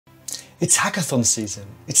It's hackathon season.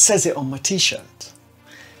 It says it on my t-shirt.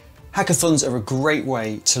 Hackathons are a great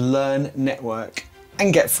way to learn, network,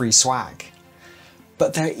 and get free swag.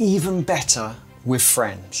 But they're even better with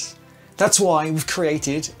friends. That's why we've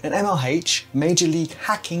created an MLH Major League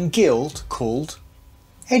Hacking Guild called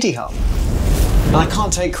EddieHub. And I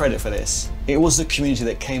can't take credit for this. It was the community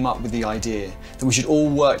that came up with the idea that we should all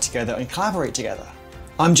work together and collaborate together.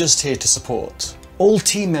 I'm just here to support. All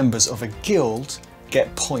team members of a guild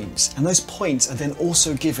get points, and those points are then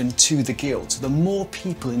also given to the guild. So the more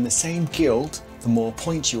people in the same guild, the more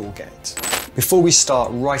points you will get. Before we start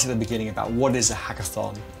right at the beginning about what is a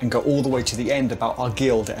hackathon and go all the way to the end about our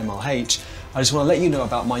guild at MLH, I just want to let you know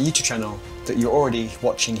about my YouTube channel that you're already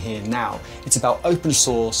watching here now. It's about open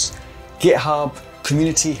source, GitHub,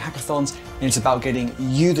 community, hackathons, and it's about getting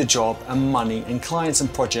you the job and money and clients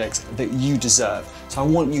and projects that you deserve. So I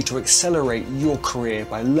want you to accelerate your career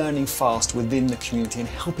by learning fast within the community and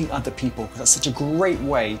helping other people, because that's such a great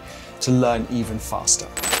way to learn even faster.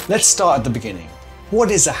 Let's start at the beginning. What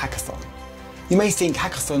is a hackathon? You may think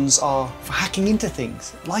hackathons are for hacking into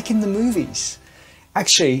things, like in the movies.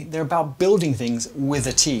 Actually, they're about building things with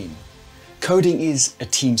a team. Coding is a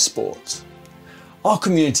team sport. Our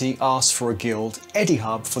community asked for a guild,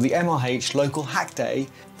 EddieHub, for the MLH local hack day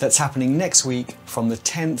that's happening next week from the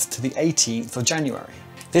 10th to the 18th of January.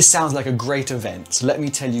 This sounds like a great event, so let me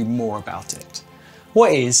tell you more about it.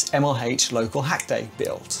 What is MLH local hack day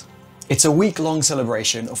build? It's a week-long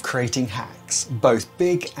celebration of creating hacks, both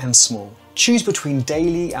big and small. Choose between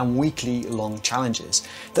daily and weekly long challenges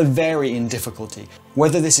that vary in difficulty.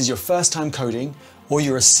 Whether this is your first time coding or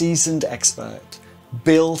you're a seasoned expert,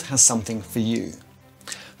 Build has something for you.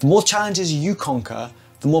 The more challenges you conquer,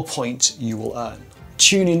 the more points you will earn.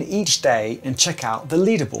 Tune in each day and check out the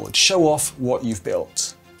leaderboard, show off what you've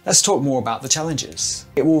built. Let's talk more about the challenges.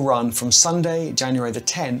 It will run from Sunday, January the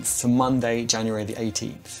 10th to Monday, January the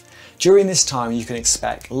 18th. During this time, you can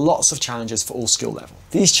expect lots of challenges for all skill levels.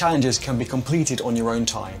 These challenges can be completed on your own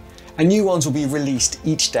time, and new ones will be released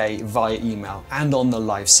each day via email and on the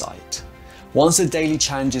live site. Once the daily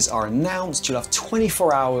challenges are announced, you'll have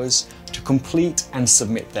 24 hours to complete and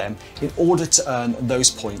submit them in order to earn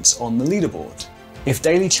those points on the leaderboard. If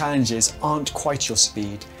daily challenges aren't quite your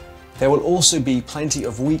speed, there will also be plenty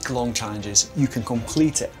of week-long challenges you can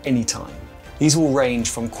complete at any time. These will range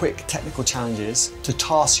from quick technical challenges to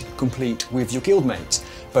tasks you can complete with your guildmates,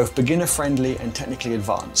 both beginner-friendly and technically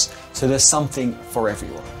advanced, so there's something for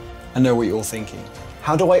everyone. I know what you're all thinking.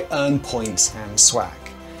 How do I earn points and swag?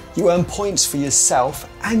 You earn points for yourself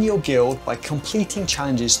and your guild by completing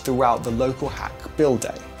challenges throughout the local hack build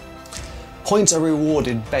day. Points are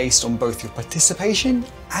rewarded based on both your participation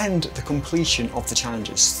and the completion of the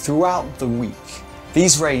challenges throughout the week.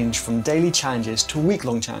 These range from daily challenges to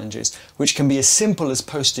week-long challenges, which can be as simple as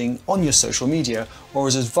posting on your social media or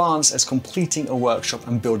as advanced as completing a workshop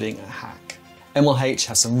and building a hack. MLH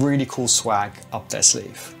has some really cool swag up their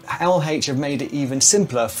sleeve. MLH have made it even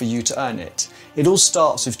simpler for you to earn it. It all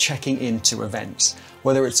starts with checking into events.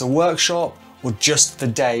 Whether it's a workshop or just the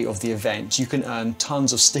day of the event, you can earn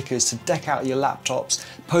tons of stickers to deck out your laptops,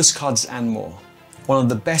 postcards and more. One of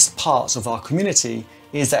the best parts of our community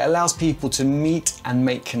is that it allows people to meet and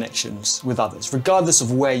make connections with others, regardless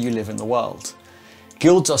of where you live in the world.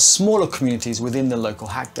 Guilds are smaller communities within the local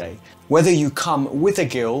hack day. Whether you come with a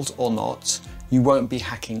guild or not, you won't be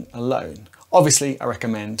hacking alone. Obviously, I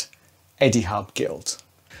recommend EddieHub Guild.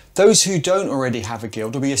 Those who don't already have a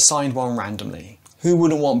guild will be assigned one randomly. Who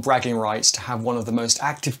wouldn't want bragging rights to have one of the most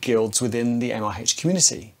active guilds within the MLH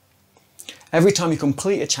community? Every time you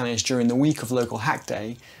complete a challenge during the week of local hack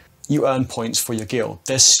day, you earn points for your guild.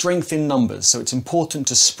 There's strength in numbers, so it's important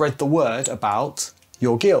to spread the word about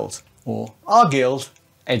your guild, or our guild,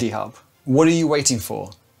 EddieHub. What are you waiting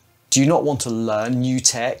for? Do you not want to learn new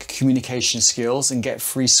tech, communication skills and get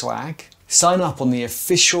free swag? Sign up on the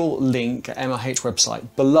official link at MLH website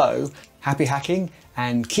below. Happy hacking,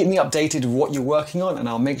 and keep me updated with what you're working on, and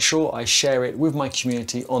I'll make sure I share it with my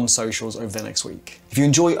community on socials over the next week. If you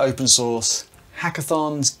enjoy open source,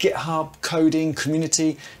 hackathons, GitHub, coding,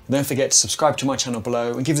 community, don't forget to subscribe to my channel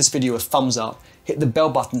below and give this video a thumbs up. Hit the bell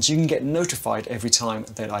button so you can get notified every time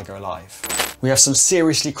that I go live. We have some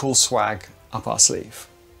seriously cool swag up our sleeve.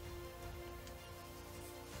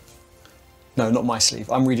 No, not my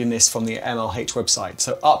sleeve. I'm reading this from the MLH website.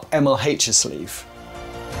 So up MLH's sleeve.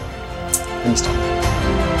 Let me start.